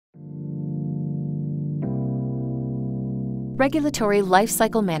Regulatory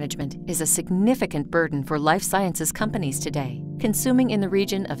lifecycle management is a significant burden for life sciences companies today, consuming in the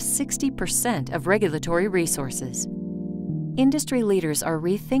region of 60% of regulatory resources. Industry leaders are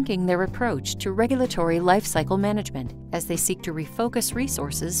rethinking their approach to regulatory lifecycle management as they seek to refocus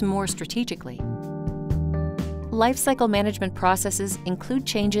resources more strategically. Lifecycle management processes include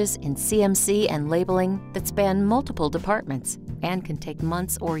changes in CMC and labeling that span multiple departments and can take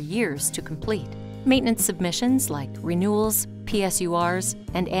months or years to complete. Maintenance submissions like renewals, PSURs,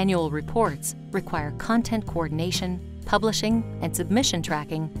 and annual reports require content coordination, publishing, and submission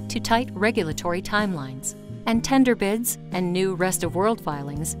tracking to tight regulatory timelines. And tender bids and new rest-of-world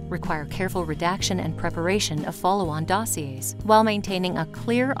filings require careful redaction and preparation of follow-on dossiers, while maintaining a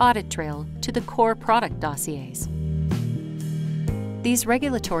clear audit trail to the core product dossiers. These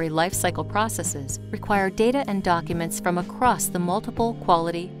regulatory lifecycle processes require data and documents from across the multiple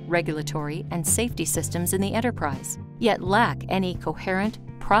quality, regulatory, and safety systems in the enterprise, yet lack any coherent,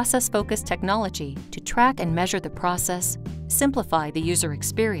 process-focused technology to track and measure the process, simplify the user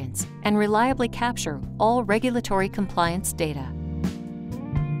experience, and reliably capture all regulatory compliance data.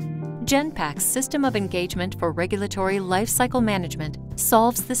 Genpact's System of Engagement for Regulatory Lifecycle Management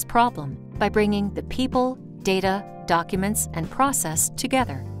solves this problem by bringing the people, data, documents, and process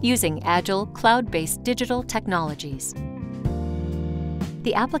together using agile, cloud-based digital technologies.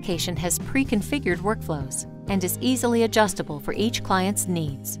 The application has pre-configured workflows and is easily adjustable for each client's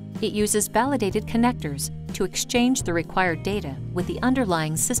needs. It uses validated connectors to exchange the required data with the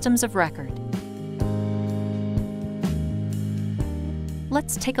underlying systems of record.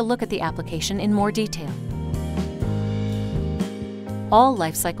 Let's take a look at the application in more detail. All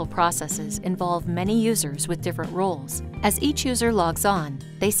lifecycle processes involve many users with different roles. As each user logs on,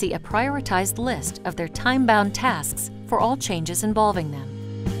 they see a prioritized list of their time-bound tasks for all changes involving them.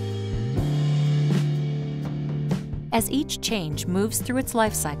 As each change moves through its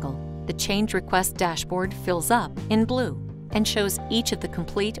lifecycle, the change request dashboard fills up in blue and shows each of the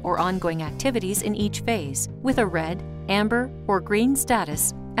complete or ongoing activities in each phase with a red, amber, or green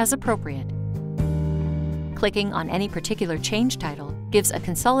status as appropriate. Clicking on any particular change title gives a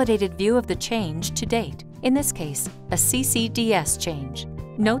consolidated view of the change to date, in this case, a CCDS change.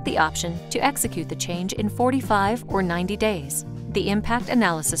 Note the option to execute the change in 45 or 90 days, the impact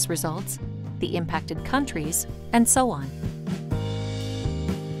analysis results, the impacted countries, and so on.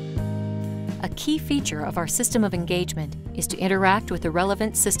 A key feature of our system of engagement is to interact with the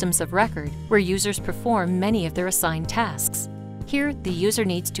relevant systems of record where users perform many of their assigned tasks. Here, the user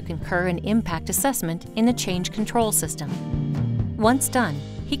needs to concur an impact assessment in the change control system. Once done,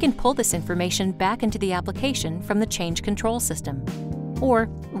 he can pull this information back into the application from the change control system, or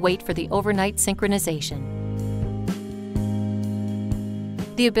wait for the overnight synchronization.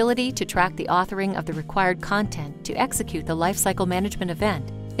 The ability to track the authoring of the required content to execute the lifecycle management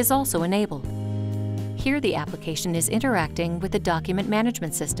event is also enabled. Here, the application is interacting with the document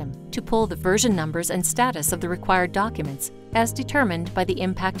management system to pull the version numbers and status of the required documents as determined by the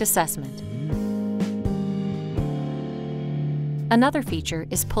impact assessment. Another feature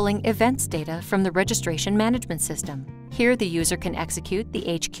is pulling events data from the registration management system. Here, the user can execute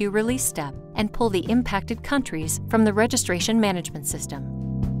the HQ release step and pull the impacted countries from the registration management system.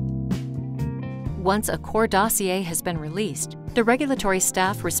 Once a core dossier has been released, the regulatory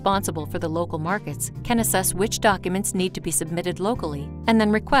staff responsible for the local markets can assess which documents need to be submitted locally and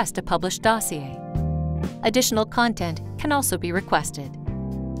then request a published dossier. Additional content can also be requested.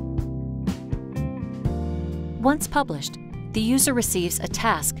 Once published, the user receives a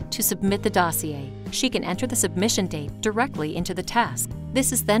task to submit the dossier. She can enter the submission date directly into the task.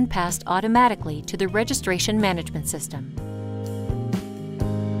 This is then passed automatically to the registration management system.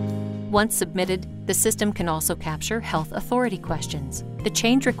 Once submitted, the system can also capture health authority questions. The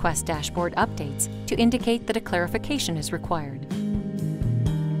change request dashboard updates to indicate that a clarification is required.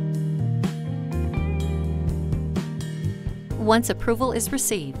 Once approval is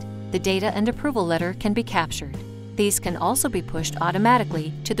received, the data and approval letter can be captured. These can also be pushed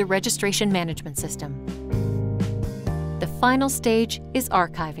automatically to the registration management system. The final stage is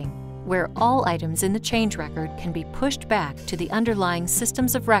archiving, where all items in the change record can be pushed back to the underlying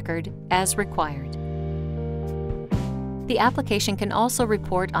systems of record as required. The application can also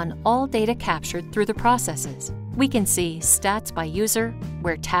report on all data captured through the processes. We can see stats by user,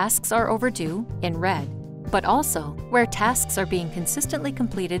 where tasks are overdue, in red, but also where tasks are being consistently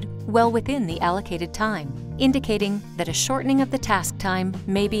completed well within the allocated time, indicating that a shortening of the task time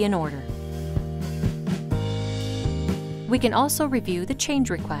may be in order. We can also review the change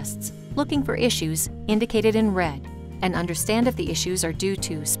requests, looking for issues indicated in red, and understand if the issues are due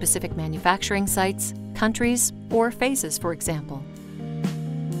to specific manufacturing sites, countries, or phases, for example.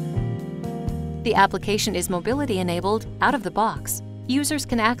 The application is mobility-enabled out of the box. Users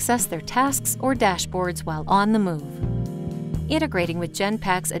can access their tasks or dashboards while on the move. Integrating with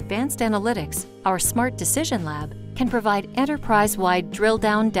Genpact's advanced analytics, our Smart Decision Lab can provide enterprise-wide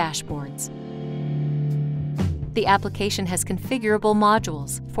drill-down dashboards. The application has configurable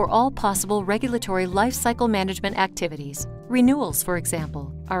modules for all possible regulatory lifecycle management activities. Renewals, for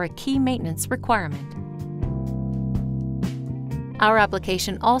example, are a key maintenance requirement. Our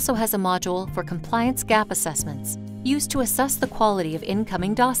application also has a module for compliance gap assessments, used to assess the quality of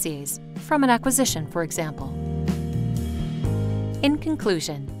incoming dossiers from an acquisition, for example. In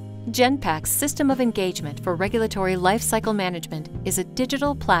conclusion, Genpact's System of Engagement for Regulatory Lifecycle Management is a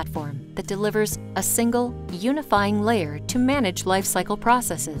digital platform that delivers a single, unifying layer to manage lifecycle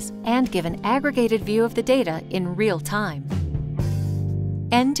processes and give an aggregated view of the data in real time.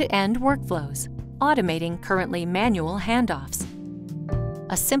 End-to-end workflows, automating currently manual handoffs.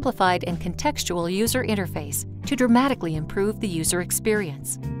 A simplified and contextual user interface to dramatically improve the user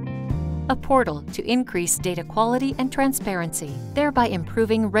experience. A portal to increase data quality and transparency, thereby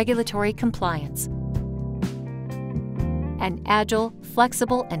improving regulatory compliance. An agile,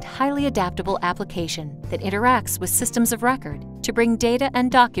 flexible, and highly adaptable application that interacts with systems of record to bring data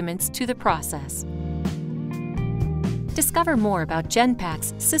and documents to the process. Discover more about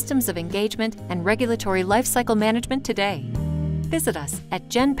Genpact's Systems of Engagement and Regulatory Lifecycle Management today. Visit us at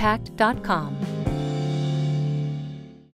genpact.com.